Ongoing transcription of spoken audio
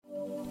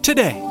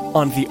Today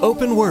on The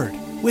Open Word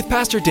with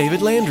Pastor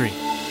David Landry.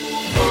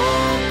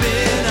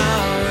 Open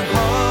our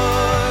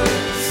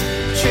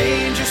hearts,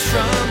 change us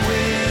from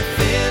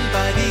within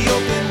by the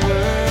open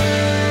word.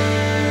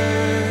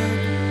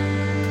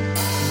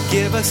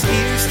 Give us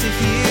ears to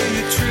hear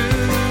your truth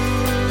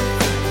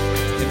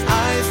and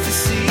eyes to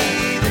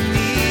see the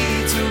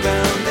needs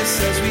around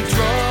us as we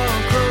draw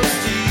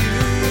close to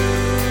you.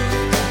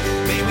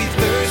 May we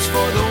thirst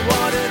for the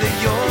water that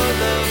your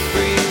love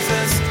brings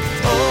us.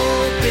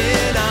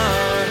 Open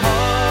our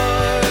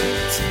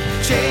hearts,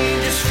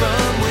 change us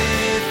from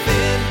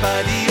within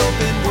by the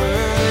open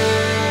word.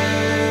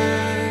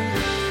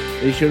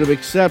 They should have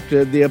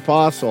accepted the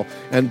apostle.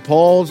 And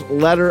Paul's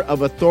letter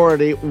of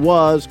authority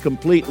was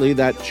completely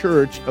that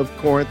church of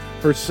Corinth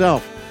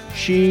herself.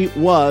 She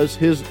was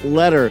his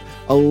letter,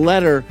 a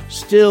letter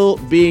still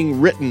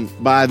being written,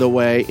 by the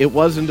way. It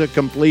wasn't a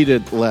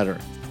completed letter.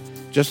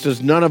 Just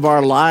as none of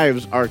our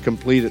lives are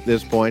complete at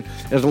this point,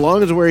 as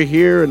long as we're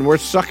here and we're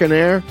sucking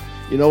air,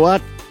 you know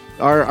what?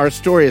 Our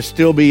story is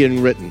still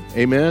being written.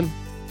 Amen?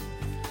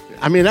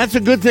 I mean, that's a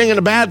good thing and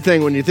a bad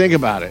thing when you think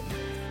about it.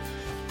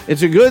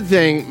 It's a good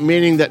thing,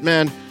 meaning that,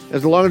 man,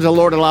 as long as the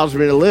Lord allows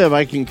me to live,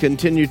 I can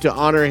continue to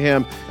honor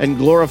Him and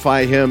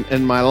glorify Him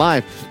in my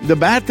life. The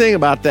bad thing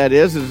about that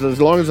is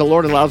as long as the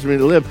Lord allows me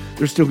to live,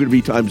 there's still going to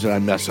be times that I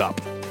mess up.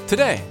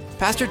 Today,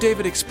 Pastor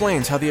David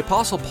explains how the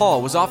Apostle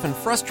Paul was often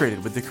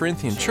frustrated with the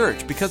Corinthian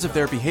church because of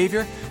their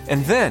behavior,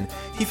 and then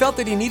he felt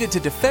that he needed to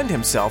defend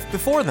himself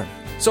before them.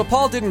 So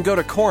Paul didn't go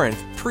to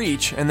Corinth,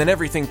 preach, and then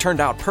everything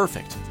turned out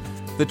perfect.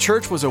 The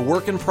church was a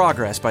work in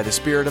progress by the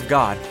Spirit of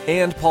God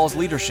and Paul's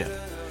leadership.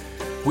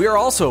 We are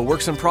also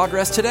works in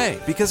progress today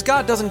because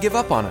God doesn't give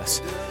up on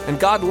us, and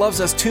God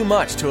loves us too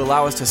much to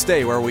allow us to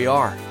stay where we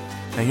are.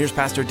 And here's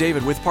Pastor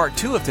David with part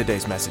 2 of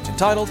today's message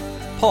entitled,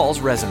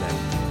 Paul's Resume.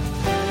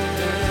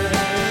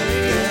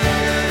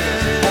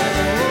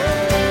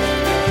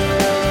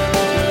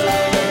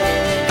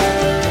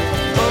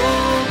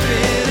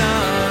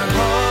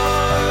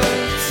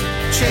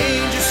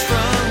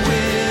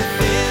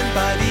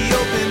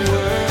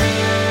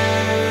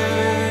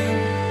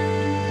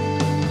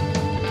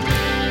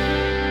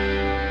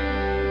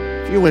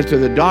 You went to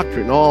the doctor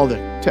and all the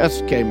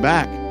tests came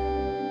back.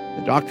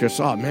 The doctor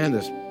saw, man,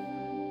 this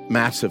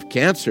massive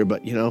cancer,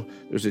 but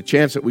there's a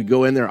chance that we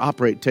go in there,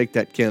 operate, take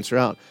that cancer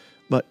out.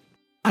 But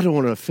I don't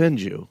want to offend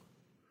you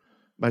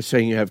by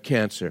saying you have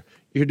cancer.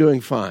 You're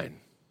doing fine.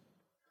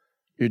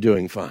 You're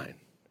doing fine.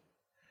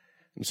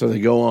 And so they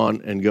go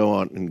on and go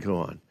on and go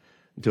on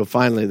until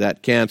finally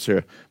that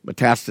cancer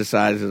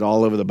metastasizes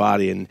all over the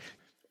body. And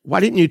why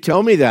didn't you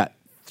tell me that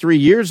 3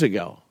 years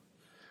ago?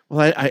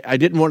 Well, I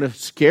didn't want to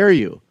scare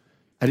you.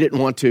 I didn't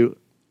want to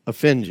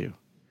offend you.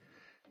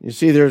 You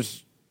see,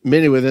 there's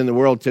many within the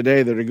world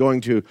today that are going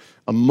to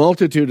a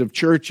multitude of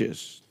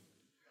churches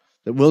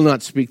that will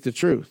not speak the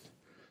truth,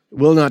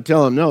 will not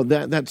tell them, no,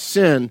 that's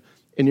sin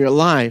in your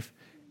life,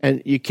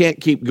 and you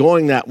can't keep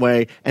going that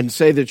way and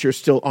say that you're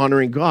still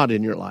honoring God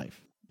in your life.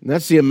 And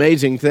that's the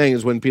amazing thing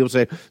is when people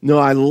say, no,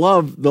 I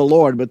love the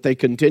Lord, but they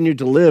continue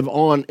to live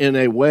on in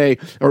a way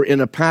or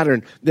in a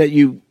pattern that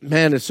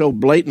is so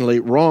blatantly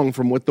wrong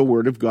from what the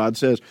Word of God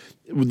says.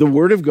 The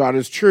Word of God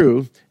is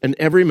true, and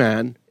every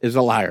man is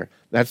a liar.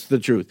 That's the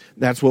truth.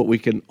 That's what we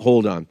can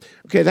hold on.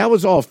 Okay, that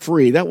was all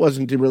free. That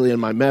wasn't really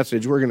in my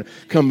message. We're going to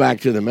come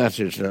back to the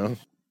message now.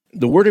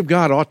 The Word of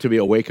God ought to be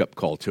a wake-up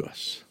call to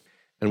us,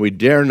 and we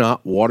dare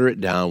not water it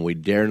down. We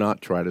dare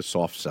not try to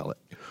soft sell it.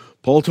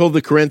 Paul told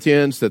the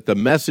Corinthians that the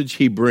message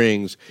he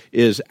brings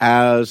is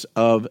as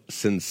of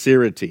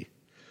sincerity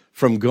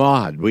from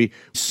God. We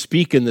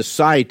speak in the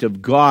sight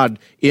of God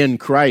in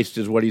Christ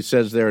is what he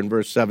says there in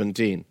verse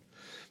 17.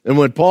 And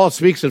when Paul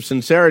speaks of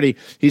sincerity,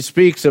 he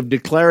speaks of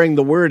declaring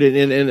the word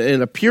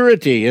in a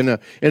purity, in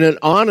an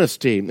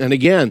honesty. And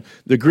again,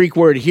 the Greek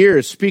word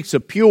here speaks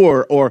of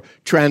pure or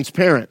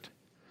transparent.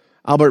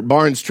 Albert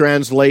Barnes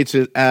translates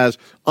it as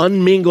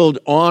unmingled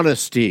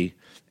honesty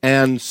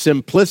and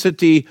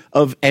simplicity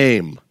of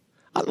aim.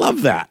 I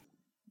love that.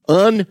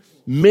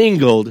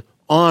 Unmingled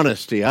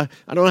honesty. I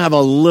don't have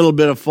a little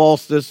bit of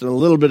falseness and a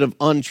little bit of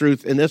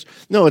untruth in this.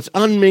 No, it's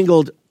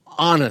unmingled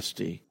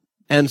honesty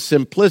and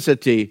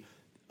simplicity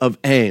of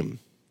aim.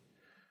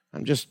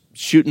 I'm just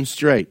shooting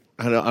straight.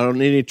 I don't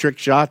need any trick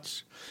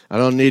shots. I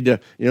don't need to,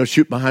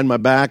 shoot behind my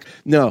back.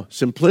 No,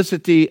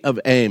 simplicity of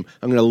aim.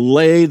 I'm going to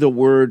lay the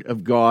Word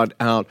of God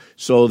out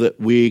so that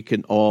we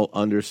can all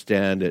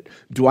understand it.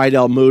 Dwight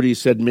L. Moody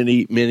said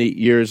many, many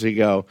years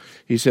ago,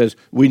 he says,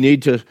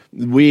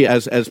 we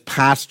as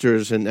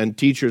pastors and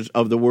teachers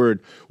of the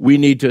Word, we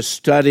need to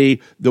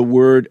study the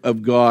Word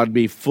of God,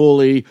 be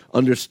fully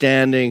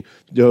understanding,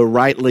 to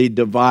rightly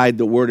divide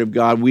the Word of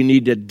God. We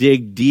need to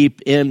dig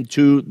deep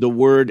into the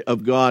Word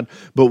of God.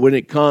 But when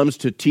it comes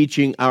to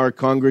teaching our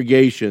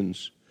congregations,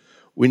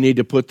 we need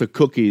to put the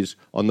cookies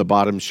on the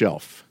bottom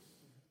shelf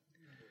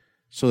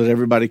so that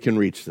everybody can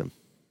reach them,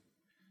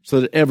 so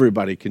that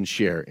everybody can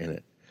share in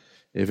it.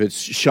 If it's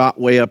shot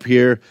way up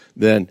here,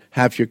 then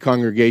half your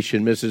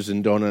congregation misses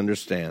and don't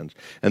understand.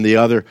 And the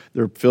other,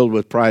 they're filled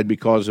with pride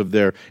because of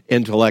their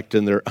intellect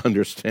and their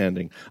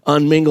understanding.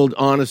 Unmingled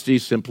honesty,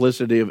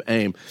 simplicity of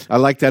aim. I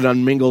like that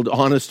unmingled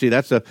honesty.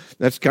 That's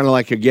kind of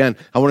like, again,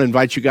 I want to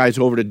invite you guys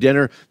over to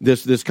dinner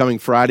this coming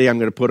Friday. I'm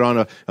going to put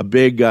on a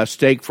big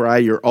steak fry.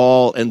 You're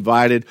all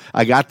invited.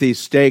 I got these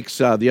steaks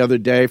the other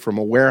day from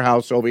a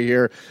warehouse over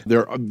here.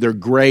 They're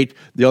great.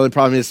 The only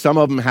problem is some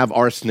of them have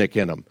arsenic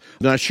in them.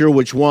 I'm not sure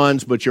which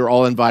ones, but you're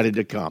all invited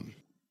to come.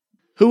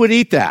 Who would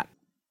eat that?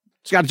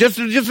 It's got just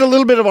a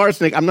little bit of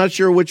arsenic. I'm not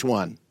sure which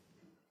one.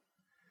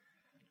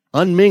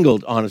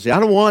 Unmingled honesty. I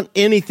don't want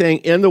anything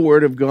in the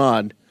Word of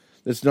God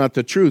that's not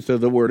the truth of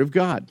the Word of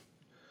God.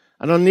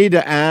 I don't need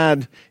to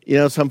add,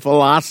 some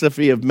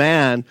philosophy of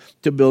man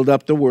to build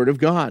up the Word of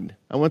God.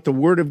 I want the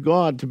Word of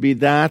God to be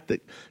that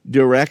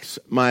directs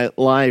my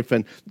life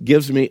and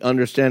gives me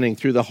understanding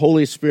through the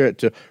Holy Spirit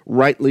to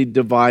rightly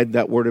divide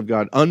that Word of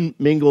God.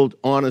 Unmingled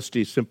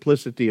honesty,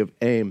 simplicity of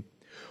aim.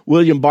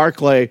 William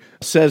Barclay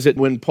says it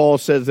when Paul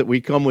says that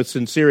we come with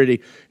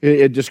sincerity.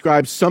 It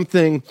describes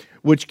something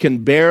which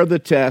can bear the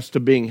test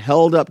of being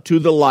held up to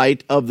the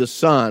light of the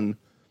sun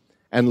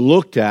and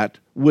looked at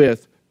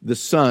with the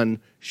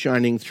sun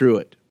shining through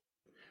it.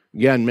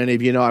 Again, many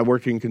of you know I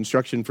worked in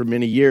construction for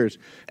many years.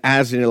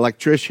 As an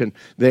electrician,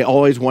 they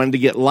always wanted to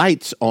get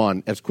lights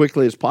on as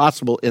quickly as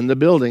possible in the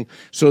building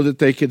so that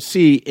they could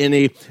see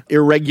any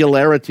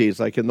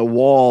irregularities, like in the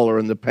wall or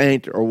in the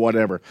paint or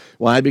whatever.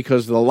 Why?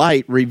 Because the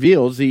light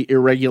reveals the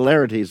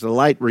irregularities. The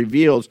light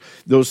reveals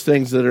those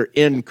things that are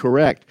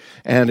incorrect.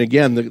 And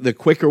again, the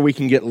quicker we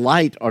can get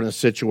light on a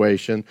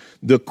situation,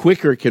 the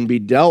quicker it can be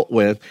dealt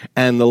with,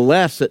 and the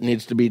less it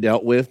needs to be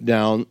dealt with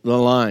down the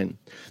line.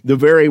 The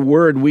very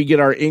word we get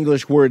our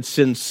English word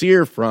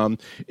sincere from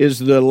is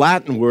the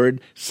Latin word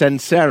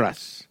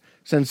sincerus.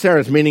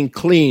 Sincerus meaning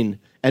clean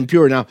and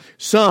pure. Now,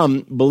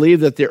 some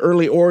believe that the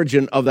early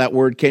origin of that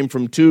word came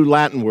from two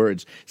Latin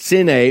words,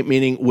 sine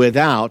meaning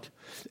without,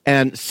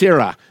 and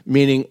cera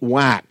meaning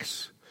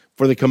wax,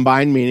 for the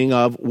combined meaning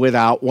of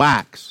without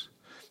wax.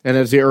 And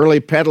as the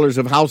early peddlers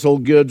of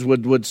household goods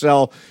would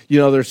sell,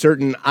 there's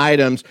certain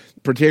items,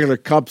 particular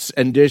cups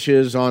and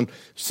dishes. On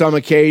some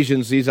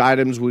occasions, these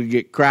items would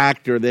get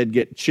cracked or they'd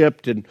get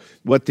chipped. And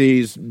what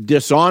these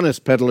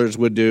dishonest peddlers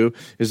would do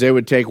is they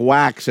would take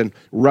wax and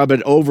rub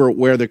it over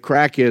where the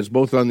crack is,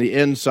 both on the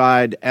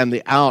inside and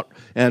the out,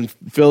 and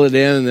fill it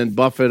in and then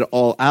buff it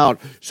all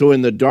out. So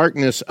in the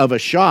darkness of a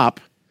shop,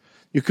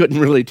 you couldn't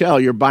really tell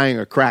you're buying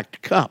a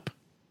cracked cup.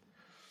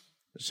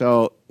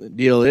 So the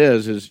deal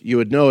is you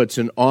would know it's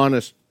an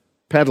honest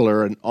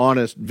peddler, an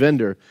honest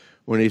vendor,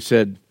 when he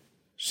said,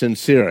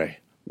 sincere,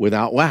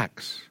 without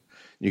wax.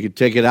 You could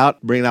take it out,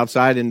 bring it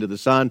outside into the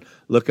sun,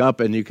 look up,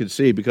 and you could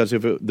see, because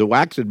if the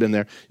wax had been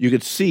there, you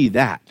could see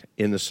that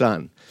in the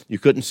sun. You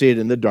couldn't see it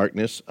in the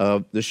darkness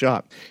of the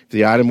shop. If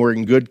the item were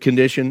in good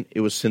condition,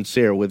 it was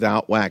sincere,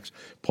 without wax.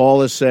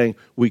 Paul is saying,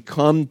 we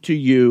come to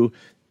you,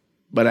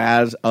 but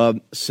as of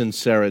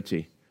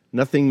sincerity,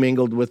 nothing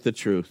mingled with the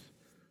truth.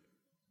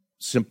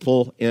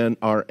 Simple in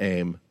our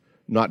aim,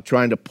 not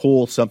trying to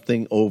pull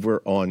something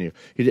over on you.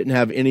 He didn't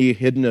have any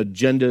hidden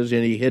agendas,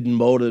 any hidden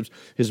motives.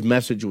 His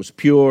message was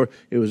pure,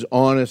 it was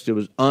honest, it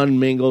was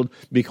unmingled,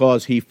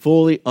 because he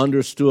fully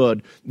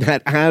understood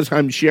that as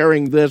I'm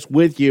sharing this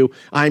with you,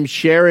 I'm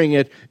sharing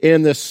it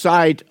in the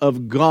sight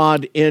of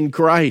God in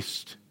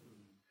Christ.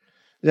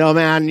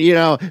 Man,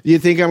 you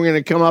think I'm going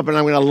to come up and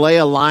I'm going to lay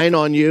a line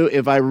on you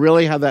if I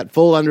really have that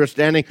full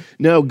understanding?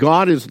 No,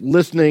 God is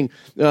listening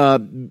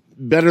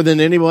better than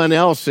anyone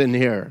else in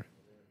here.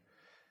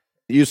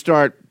 You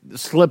start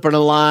slipping a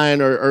line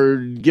or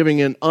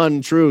giving an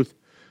untruth.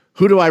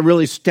 Who do I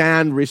really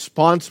stand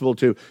responsible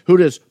to? Who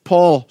does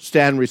Paul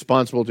stand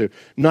responsible to?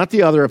 Not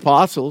the other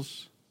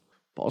apostles.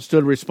 Paul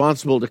stood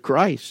responsible to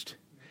Christ.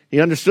 He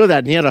understood that,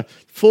 and he had a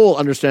full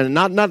understanding.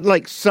 Not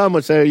like some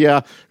would say,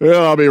 yeah,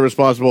 I'll be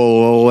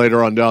responsible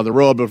later on down the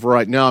road, but for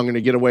right now, I'm going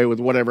to get away with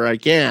whatever I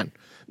can.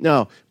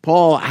 No,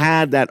 Paul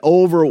had that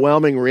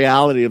overwhelming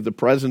reality of the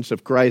presence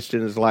of Christ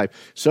in his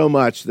life, so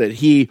much that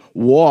he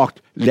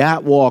walked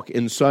that walk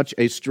in such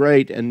a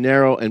straight and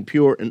narrow and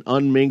pure and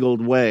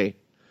unmingled way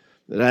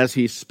that as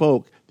he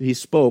spoke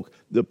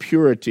the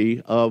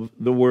purity of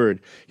the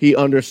word. He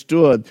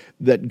understood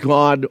that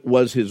God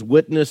was his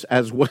witness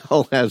as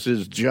well as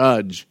his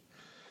judge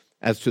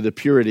as to the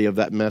purity of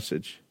that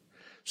message.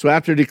 So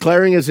after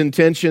declaring his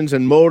intentions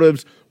and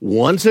motives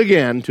once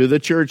again to the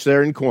church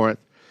there in Corinth,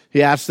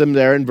 he asked them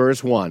there in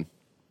verse 1,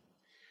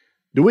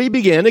 do we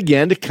begin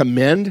again to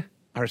commend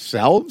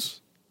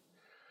ourselves?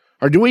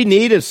 Or do we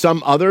need, as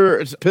some other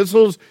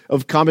epistles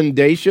of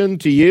commendation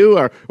to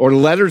you or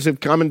letters of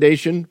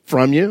commendation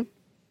from you?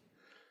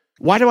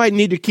 Why do I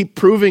need to keep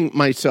proving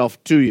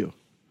myself to you?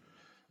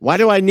 Why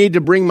do I need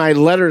to bring my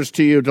letters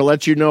to you to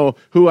let you know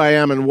who I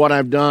am and what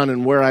I've done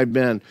and where I've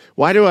been?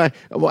 Why do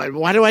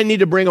I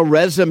need to bring a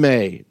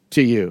resume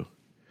to you?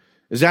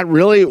 Is that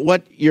really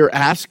what you're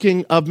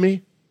asking of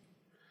me?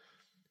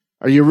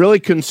 Are you really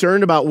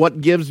concerned about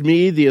what gives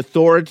me the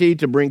authority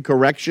to bring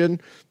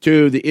correction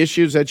to the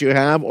issues that you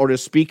have or to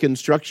speak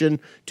instruction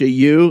to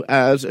you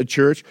as a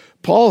church?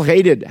 Paul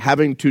hated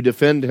having to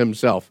defend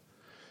himself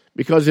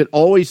because it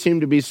always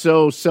seemed to be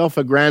so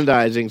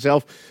self-aggrandizing,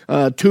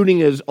 tooting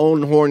his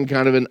own horn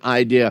kind of an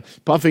idea,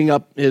 puffing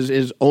up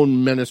his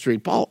own ministry.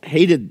 Paul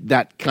hated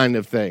that kind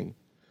of thing.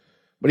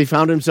 But he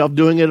found himself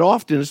doing it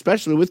often,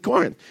 especially with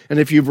Corinth. And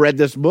if you've read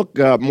this book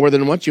more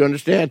than once, you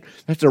understand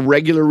that's a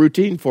regular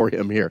routine for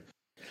him here.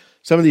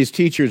 Some of these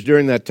teachers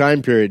during that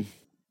time period,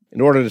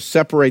 in order to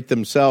separate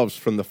themselves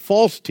from the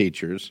false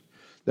teachers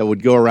that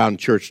would go around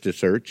church to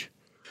church,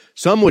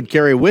 some would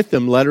carry with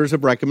them letters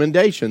of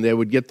recommendation. They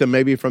would get them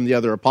maybe from the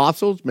other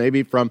apostles,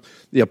 maybe from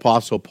the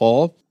Apostle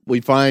Paul. We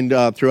find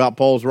throughout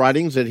Paul's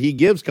writings that he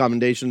gives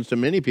commendations to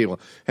many people.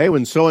 Hey,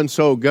 when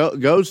so-and-so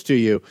goes to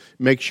you,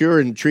 make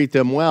sure and treat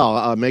them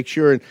well. Make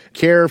sure and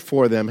care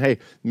for them. Hey,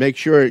 make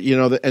sure,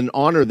 and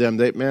honor them.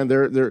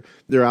 They're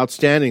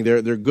outstanding.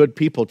 They're good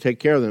people. Take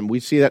care of them. We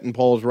see that in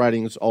Paul's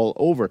writings all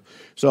over.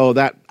 So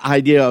that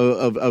idea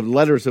of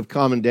letters of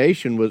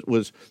commendation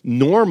was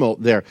normal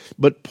there.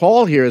 But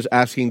Paul here is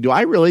asking, do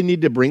I really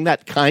need to bring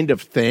that kind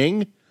of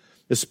thing,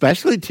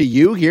 especially to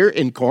you here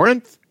in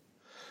Corinth?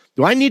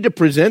 Do I need to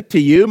present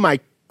to you my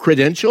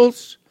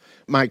credentials,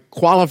 my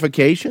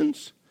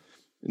qualifications?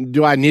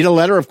 Do I need a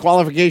letter of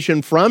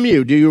qualification from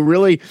you? Do you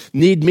really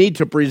need me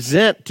to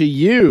present to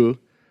you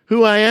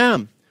who I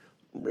am?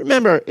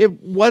 Remember,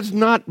 it was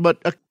not but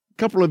a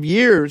couple of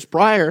years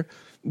prior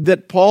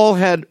that Paul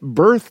had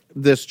birthed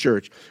this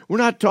church. We're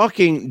not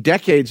talking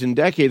decades and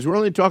decades. We're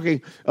only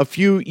talking a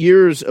few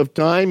years of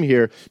time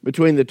here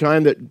between the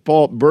time that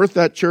Paul birthed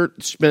that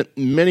church, spent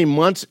many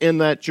months in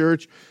that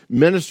church,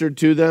 ministered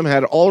to them,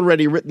 had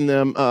already written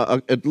them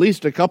at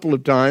least a couple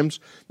of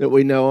times that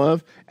we know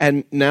of,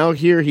 and now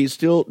here he's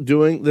still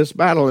doing this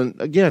battle. And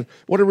again,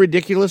 what a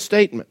ridiculous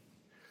statement,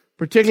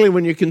 particularly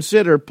when you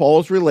consider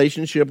Paul's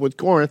relationship with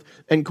Corinth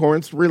and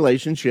Corinth's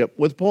relationship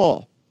with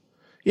Paul.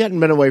 He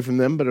hadn't been away from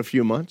them but a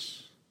few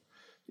months.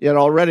 Yet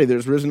already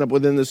there's risen up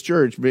within this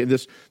church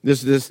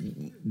this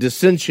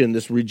dissension,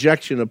 this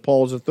rejection of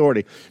Paul's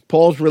authority.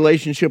 Paul's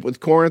relationship with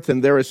Corinth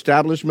and their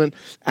establishment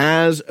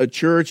as a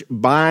church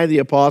by the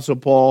Apostle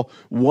Paul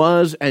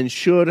was and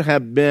should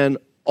have been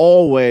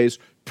always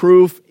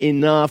proof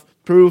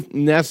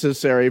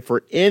necessary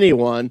for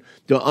anyone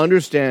to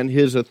understand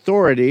his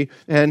authority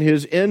and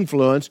his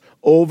influence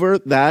over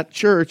that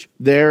church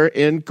there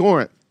in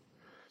Corinth.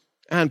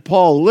 And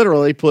Paul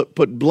literally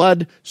put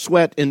blood,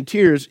 sweat, and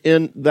tears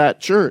in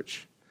that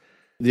church.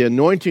 The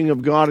anointing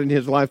of God in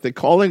his life, the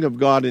calling of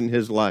God in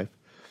his life,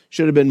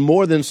 should have been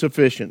more than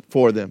sufficient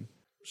for them.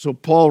 So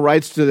Paul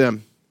writes to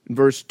them in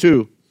verse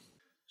 2,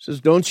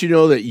 says, "Don't you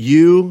know that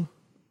you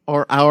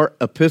are our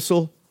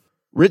epistle,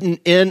 written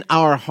in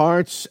our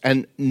hearts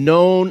and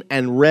known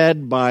and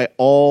read by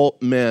all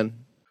men?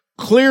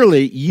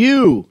 Clearly,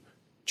 you,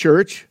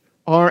 church,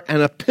 are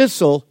an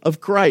epistle of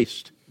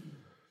Christ,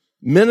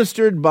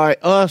 ministered by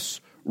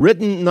us,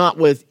 written not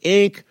with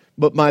ink,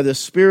 but by the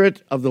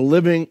Spirit of the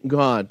living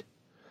God,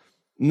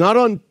 not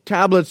on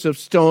tablets of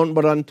stone,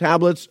 but on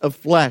tablets of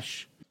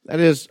flesh, that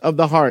is, of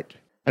the heart.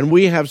 And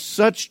we have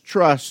such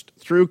trust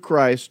through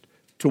Christ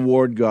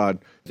toward God."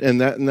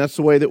 And that's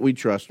the way that we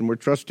trust, and we're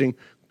trusting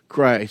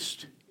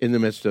Christ in the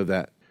midst of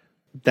that.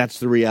 That's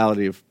the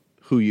reality of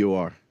who you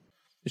are.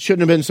 It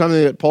shouldn't have been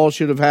something that Paul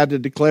should have had to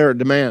declare or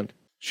demand.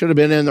 It should have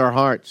been in their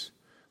hearts.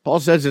 Paul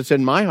says it's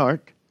in my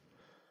heart.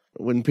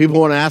 When people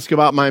want to ask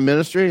about my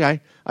ministry, I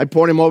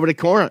point them over to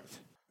Corinth.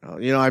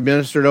 I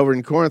ministered over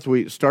in Corinth.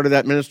 We started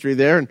that ministry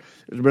there, and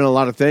there's been a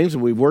lot of things,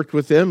 and we've worked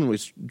with them, and we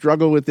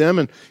struggle with them,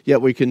 and yet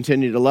we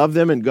continue to love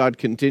them, and God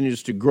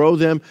continues to grow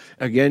them.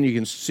 Again, you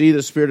can see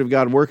the Spirit of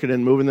God working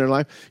and moving in their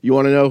life. You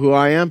want to know who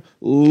I am?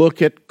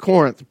 Look at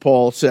Corinth,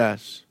 Paul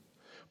says.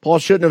 Paul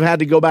shouldn't have had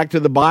to go back to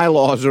the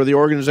bylaws or the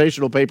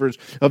organizational papers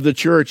of the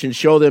church and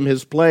show them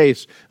his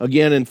place,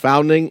 again, in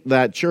founding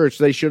that church.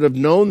 They should have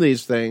known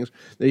these things.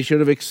 They should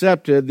have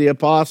accepted the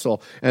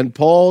apostle. And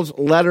Paul's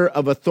letter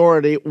of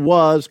authority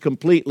was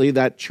completely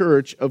that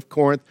church of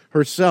Corinth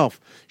herself.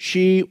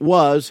 She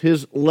was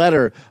his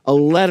letter, a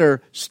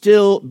letter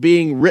still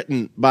being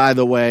written, by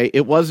the way.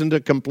 It wasn't a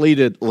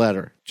completed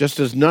letter. Just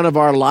as none of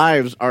our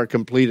lives are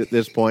complete at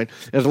this point.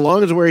 As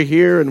long as we're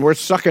here and we're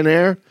sucking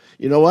air,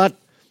 you know what?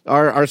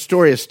 Our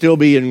story is still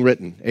being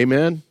written.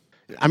 Amen?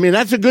 I mean,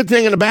 that's a good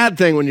thing and a bad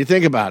thing when you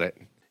think about it.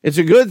 It's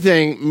a good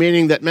thing,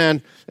 meaning that,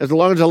 man, as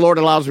long as the Lord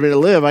allows me to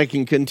live, I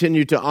can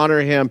continue to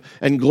honor him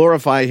and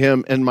glorify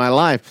him in my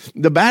life.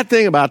 The bad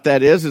thing about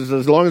that is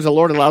as long as the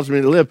Lord allows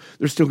me to live,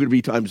 there's still going to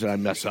be times that I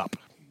mess up.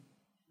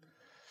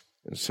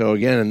 And so,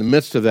 again, in the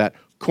midst of that,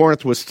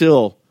 Corinth was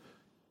still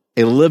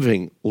a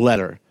living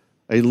letter,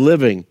 a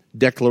living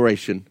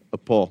declaration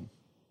of Paul.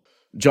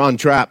 John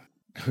Trapp,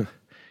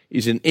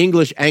 he's an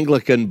English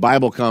Anglican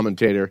Bible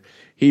commentator.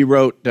 He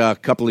wrote a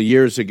couple of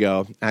years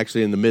ago,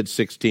 actually in the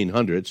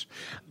mid-1600s,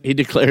 he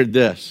declared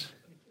this.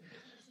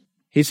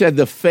 He said,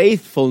 "The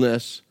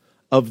faithfulness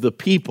of the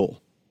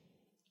people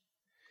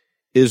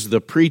is the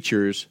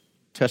preacher's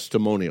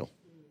testimonial.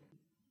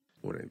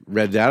 When I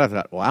read that, I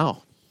thought,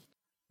 wow,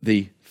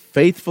 the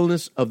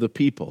faithfulness of the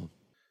people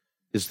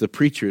is the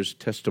preacher's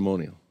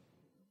testimonial.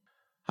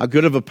 How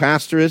good of a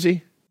pastor is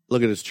he?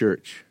 Look at his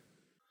church.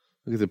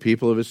 Look at the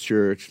people of his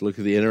church. Look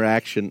at the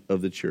interaction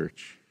of the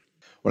church.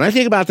 When I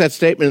think about that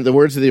statement in the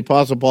words of the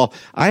Apostle Paul,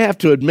 I have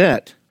to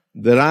admit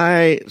that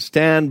I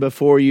stand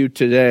before you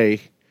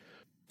today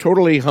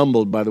totally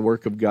humbled by the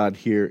work of God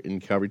here in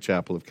Calvary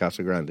Chapel of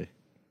Casa Grande.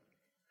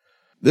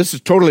 This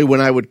is totally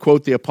when I would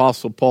quote the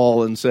Apostle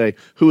Paul and say,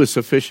 who is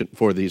sufficient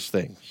for these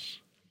things?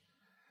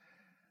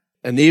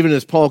 And even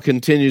as Paul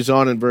continues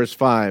on in verse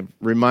 5,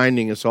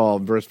 reminding us all,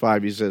 in verse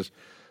 5 he says,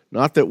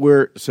 not that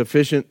we're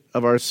sufficient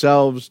of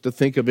ourselves to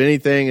think of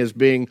anything as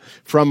being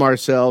from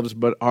ourselves,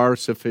 but our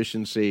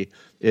sufficiency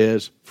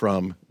is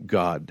from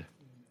God.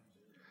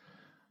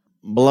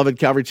 Beloved,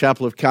 Calvary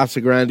Chapel of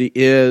Casa Grande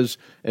is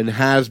and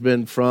has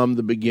been from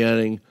the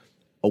beginning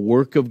a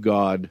work of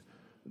God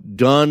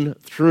done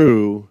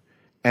through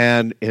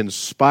and in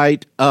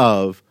spite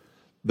of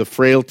the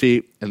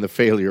frailty and the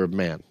failure of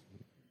man.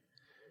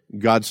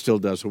 God still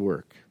does a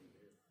work.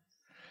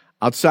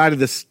 Outside of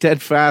the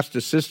steadfast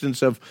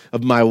assistance of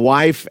my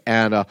wife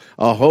and a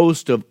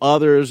host of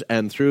others,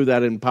 and through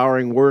that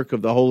empowering work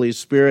of the Holy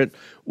Spirit,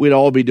 we'd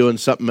all be doing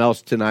something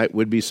else tonight.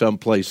 We'd be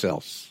someplace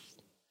else.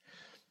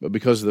 But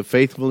because of the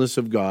faithfulness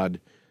of God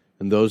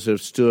and those that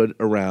have stood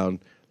around,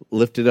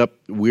 lifted up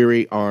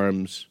weary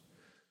arms,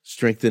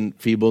 strengthened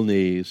feeble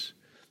knees,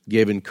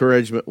 gave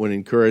encouragement when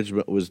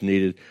encouragement was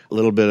needed, a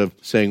little bit of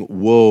saying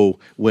woe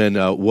when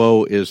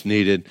woe is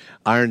needed,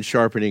 iron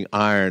sharpening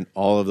iron,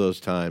 all of those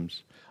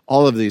times.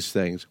 All of these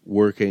things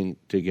working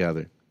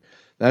together.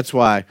 That's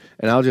why,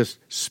 and I'll just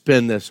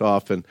spin this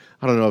off, and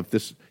I don't know if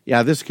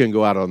this can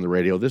go out on the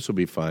radio. This will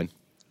be fine.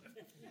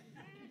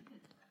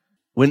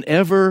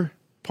 Whenever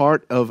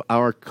part of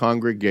our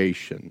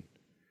congregation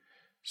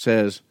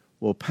says,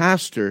 well,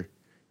 Pastor,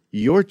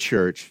 your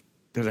church,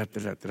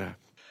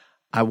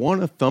 I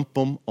want to thump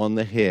them on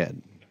the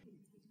head.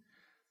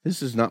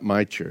 This is not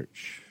my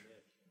church.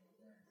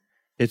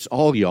 It's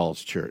all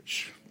y'all's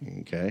church,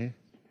 okay?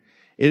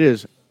 It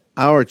is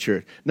our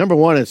church. Number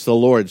one, it's the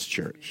Lord's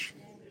church.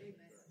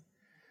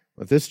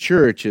 But this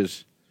church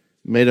is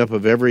made up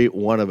of every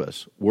one of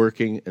us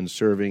working and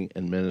serving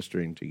and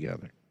ministering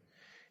together.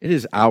 It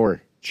is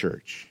our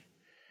church.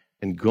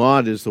 And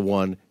God is the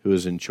one who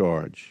is in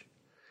charge.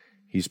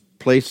 He's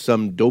placed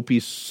some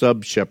dopey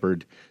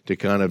sub-shepherd to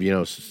kind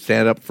of,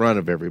 stand up front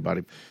of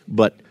everybody.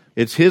 But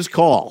it's his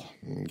call,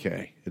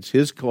 okay? It's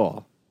his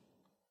call.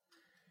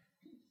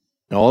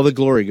 And all the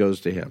glory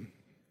goes to him.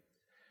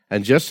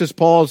 And just as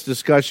Paul's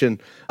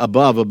discussion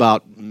above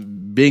about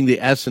being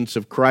the essence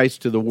of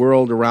Christ to the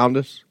world around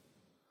us,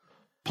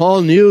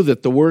 Paul knew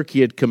that the work he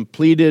had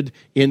completed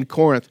in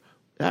Corinth,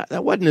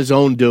 that wasn't his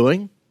own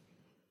doing.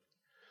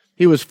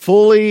 He was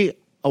fully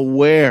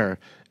aware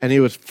and he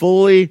was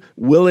fully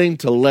willing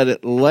to let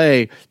it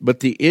lay, but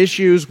the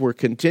issues were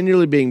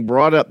continually being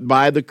brought up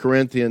by the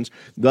Corinthians,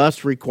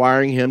 thus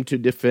requiring him to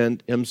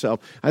defend himself.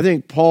 I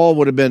think Paul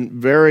would have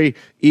been very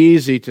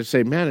easy to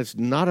say, man, it's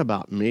not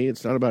about me.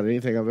 It's not about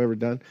anything I've ever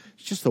done.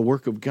 It's just the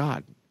work of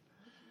God.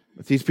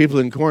 But these people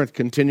in Corinth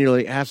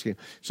continually asking.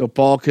 So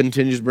Paul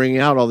continues bringing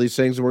out all these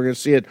things, and we're going to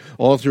see it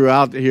all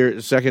throughout here,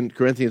 2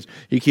 Corinthians.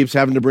 He keeps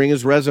having to bring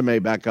his resume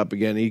back up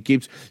again. He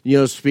keeps,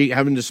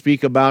 having to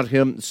speak about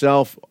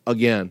himself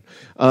again.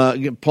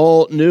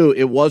 Paul knew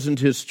it wasn't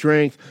his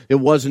strength, it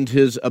wasn't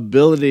his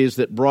abilities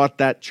that brought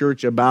that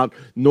church about,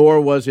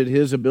 nor was it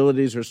his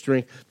abilities or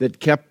strength that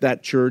kept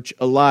that church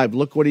alive.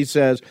 Look what he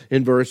says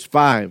in verse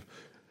 5.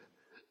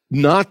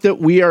 Not that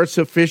we are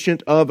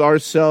sufficient of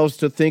ourselves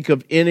to think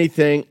of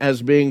anything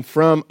as being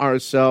from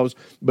ourselves,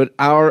 but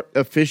our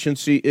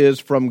efficiency is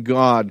from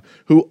God,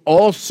 who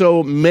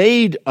also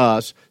made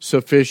us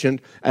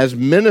sufficient as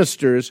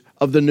ministers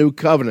of the new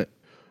covenant.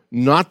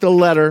 Not the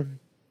letter,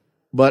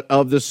 but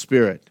of the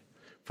Spirit.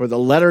 For the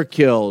letter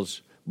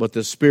kills, but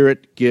the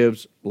Spirit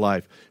gives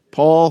life.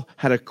 Paul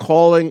had a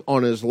calling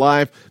on his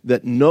life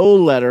that no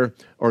letter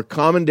or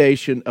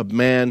commendation of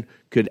man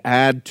could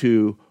add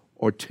to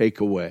or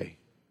take away.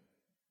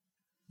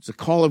 It's a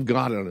call of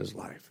God on his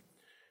life.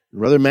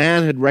 Whether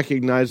man had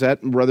recognized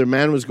that and whether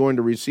man was going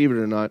to receive it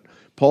or not,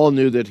 Paul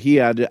knew that he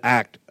had to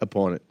act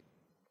upon it.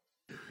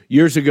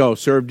 Years ago,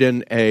 served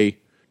in a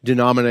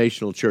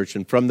denominational church,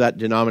 and from that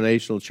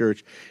denominational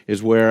church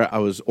is where I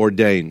was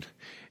ordained.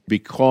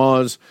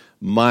 Because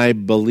my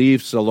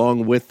beliefs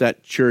along with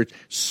that church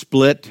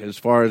split as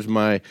far as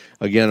a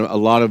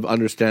lot of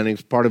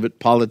understandings, part of it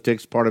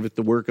politics, part of it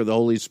the work of the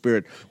Holy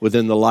Spirit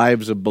within the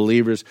lives of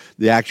believers,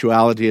 the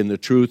actuality and the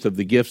truth of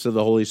the gifts of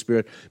the Holy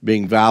Spirit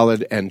being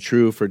valid and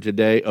true for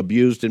today,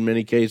 abused in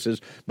many cases,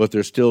 but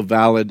they're still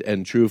valid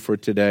and true for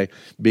today.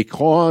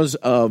 Because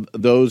of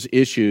those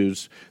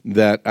issues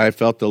that I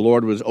felt the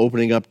Lord was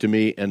opening up to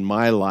me in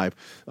my life,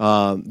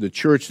 the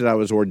church that I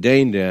was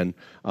ordained in,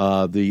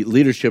 the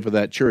leadership of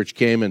that church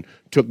came and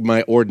took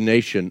my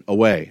ordination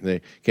away.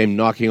 They came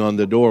knocking on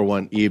the door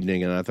one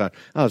evening, and I thought,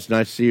 oh, it's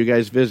nice to see you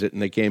guys visit.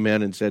 And they came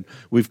in and said,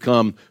 we've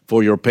come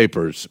for your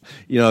papers.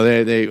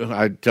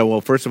 I tell,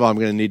 well, first of all, I'm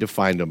going to need to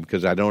find them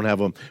because I don't have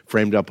them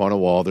framed up on a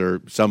wall.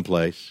 They're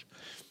someplace.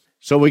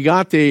 So we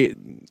got the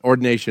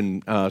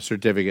ordination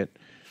certificate,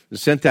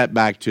 sent that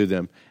back to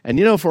them. And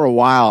for a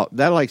while,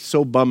 that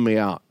so bummed me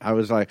out. I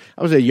was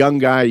a young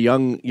guy,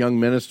 young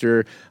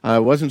minister. I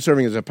wasn't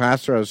serving as a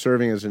pastor. I was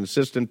serving as an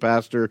assistant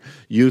pastor,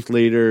 youth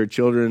leader,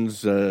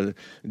 children's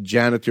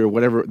janitor,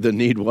 whatever the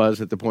need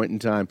was at the point in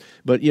time.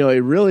 But, it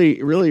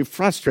really, really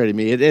frustrated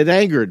me. It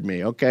angered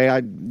me. Okay,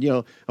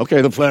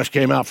 the flesh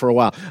came out for a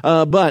while.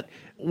 But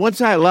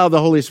once I allowed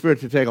the Holy Spirit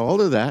to take a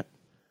hold of that,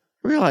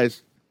 I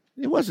realized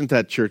it wasn't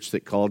that church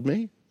that called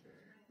me.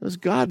 It was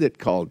God that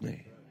called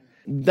me.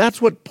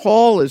 That's what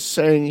Paul is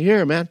saying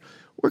here, man.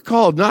 We're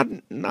called not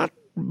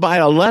by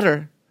a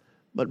letter,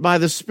 but by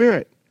the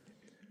Spirit.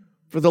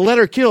 For the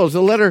letter kills,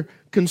 the letter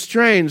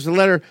constrains, the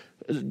letter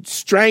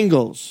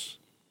strangles.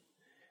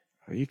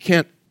 You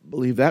can't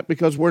believe that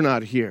because we're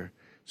not here.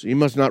 So you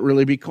must not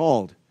really be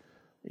called.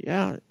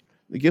 Yeah,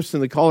 the gifts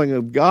and the calling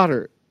of God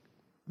are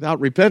without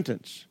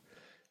repentance.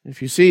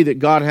 If you see that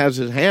God has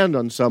his hand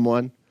on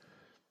someone,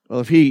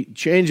 well, if he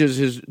changes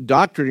his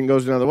doctrine and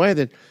goes another way,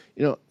 then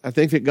I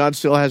think that God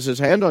still has his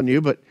hand on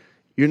you, but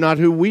you're not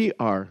who we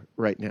are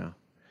right now.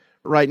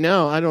 Right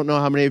now, I don't know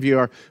how many of you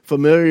are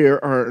familiar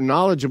or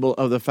knowledgeable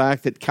of the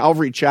fact that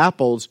Calvary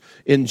chapels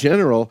in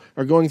general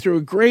are going through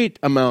a great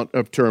amount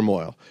of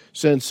turmoil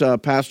since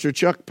Pastor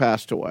Chuck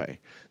passed away.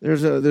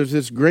 There's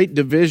this great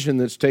division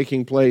that's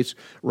taking place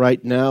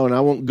right now, and I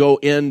won't go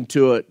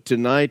into it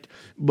tonight.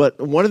 But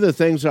one of the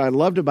things that I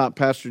loved about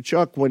Pastor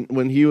Chuck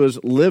when he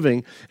was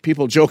living,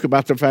 people joke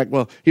about the fact,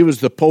 well, he was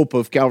the Pope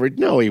of Calvary.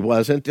 No, he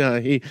wasn't.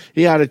 He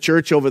had a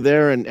church over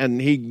there,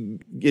 and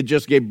it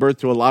just gave birth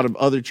to a lot of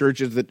other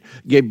churches that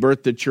gave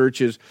birth to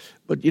churches.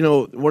 But,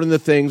 one of the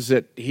things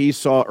that he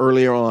saw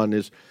earlier on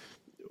is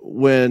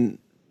when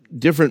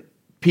different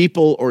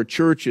people or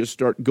churches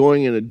start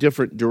going in a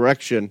different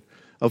direction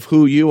of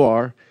who you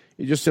are,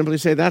 you just simply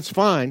say, that's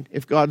fine.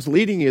 If God's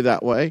leading you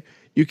that way,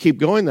 you keep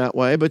going that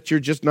way, but you're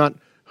just not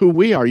who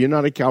we are. You're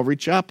not a Calvary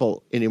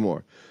Chapel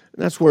anymore.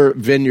 And that's where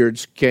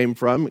Vineyards came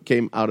from. It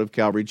came out of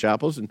Calvary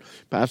Chapels, and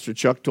Pastor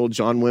Chuck told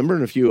John Wimber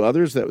and a few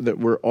others that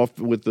were off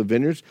with the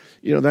Vineyards,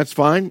 that's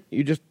fine.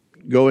 You just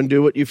go and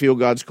do what you feel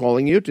God's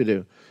calling you to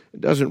do.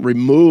 It doesn't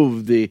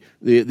remove the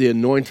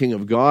anointing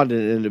of God in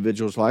an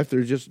individual's life.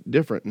 They're just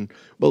different.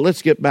 But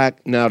let's get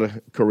back now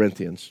to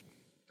Corinthians.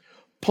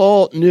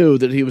 Paul knew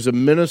that he was a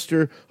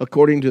minister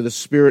according to the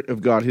Spirit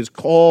of God. His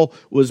call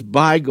was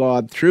by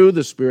God through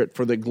the Spirit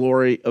for the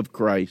glory of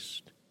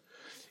Christ.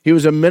 He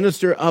was a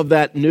minister of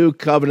that new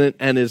covenant,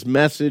 and his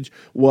message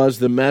was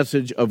the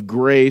message of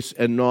grace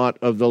and not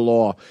of the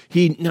law.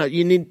 You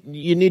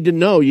need to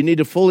know, you need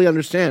to fully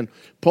understand.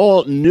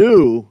 Paul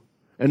knew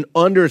and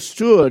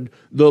understood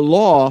the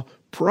law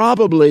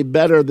probably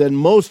better than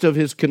most of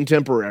his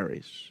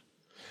contemporaries.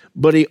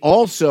 But he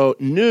also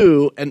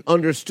knew and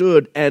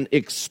understood and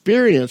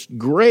experienced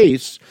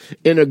grace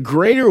in a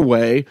greater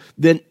way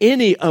than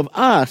any of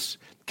us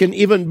can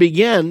even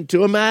begin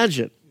to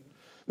imagine.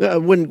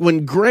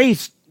 When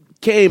grace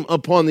came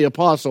upon the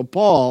Apostle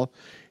Paul,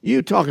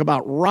 you talk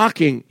about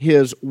rocking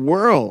his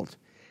world.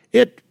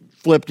 It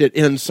flipped it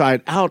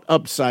inside out,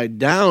 upside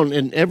down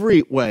in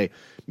every way.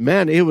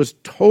 Man, it was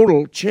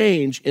total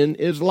change in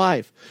his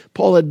life.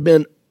 Paul had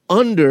been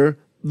under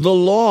the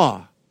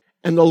law.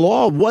 And the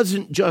law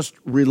wasn't just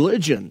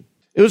religion.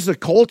 It was the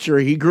culture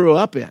he grew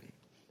up in.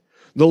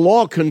 The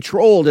law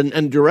controlled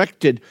and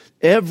directed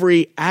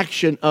every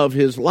action of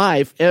his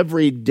life,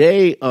 every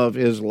day of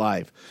his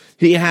life.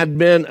 He had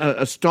been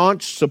a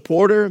staunch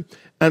supporter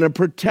and a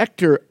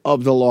protector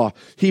of the law.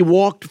 He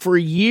walked for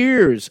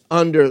years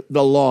under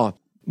the law.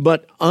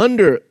 But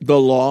under the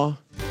law,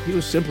 he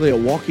was simply a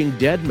walking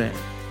dead man.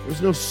 There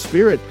was no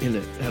spirit in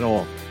it at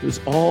all. It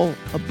was all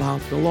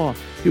about the law.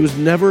 He was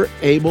never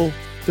able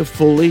to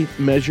fully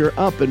measure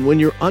up. And when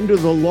you're under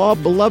the law,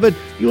 beloved,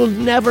 you'll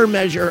never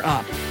measure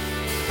up.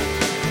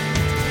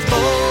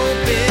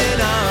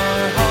 Open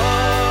our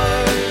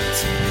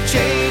hearts,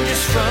 change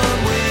us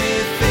from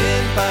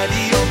within by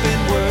the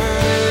open word.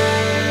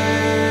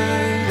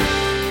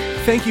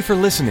 Thank you for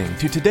listening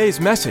to today's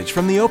message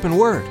from the Open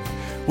Word.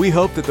 We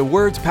hope that the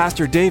words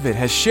Pastor David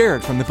has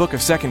shared from the book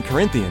of 2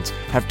 Corinthians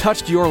have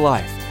touched your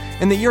life,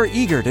 and that you're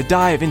eager to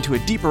dive into a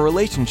deeper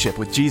relationship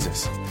with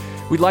Jesus.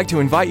 We'd like to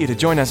invite you to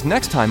join us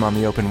next time on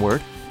the Open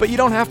Word, but you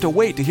don't have to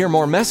wait to hear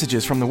more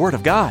messages from the Word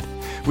of God.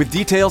 With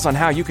details on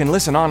how you can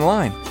listen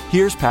online,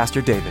 here's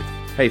Pastor David.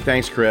 Hey,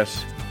 thanks,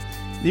 Chris.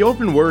 The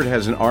Open Word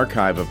has an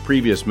archive of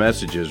previous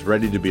messages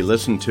ready to be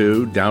listened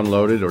to,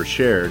 downloaded, or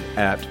shared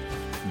at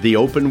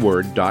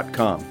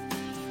theopenword.com.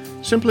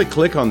 Simply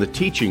click on the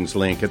Teachings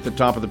link at the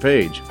top of the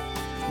page.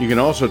 You can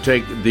also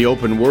take the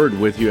Open Word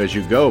with you as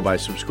you go by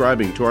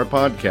subscribing to our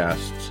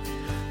podcasts.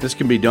 This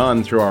can be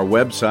done through our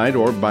website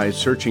or by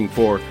searching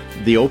for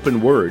The Open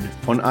Word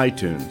on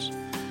iTunes.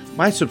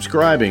 By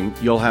subscribing,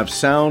 you'll have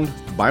sound,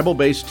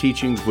 Bible-based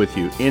teachings with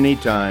you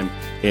anytime,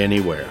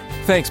 anywhere.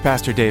 Thanks,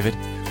 Pastor David.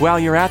 While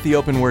you're at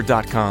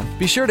theopenword.com,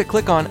 be sure to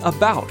click on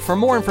About for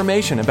more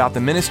information about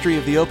the ministry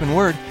of the Open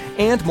Word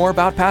and more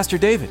about Pastor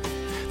David.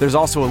 There's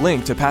also a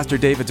link to Pastor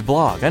David's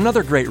blog,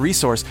 another great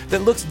resource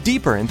that looks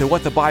deeper into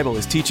what the Bible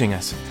is teaching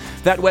us.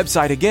 That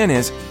website again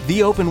is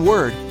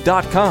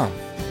theopenword.com.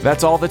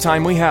 That's all the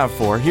time we have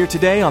for here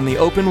today on The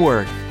Open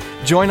Word.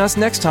 Join us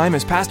next time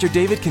as Pastor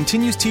David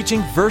continues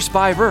teaching verse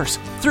by verse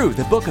through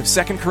the book of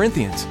 2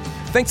 Corinthians.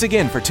 Thanks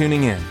again for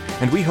tuning in,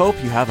 and we hope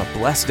you have a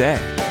blessed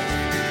day.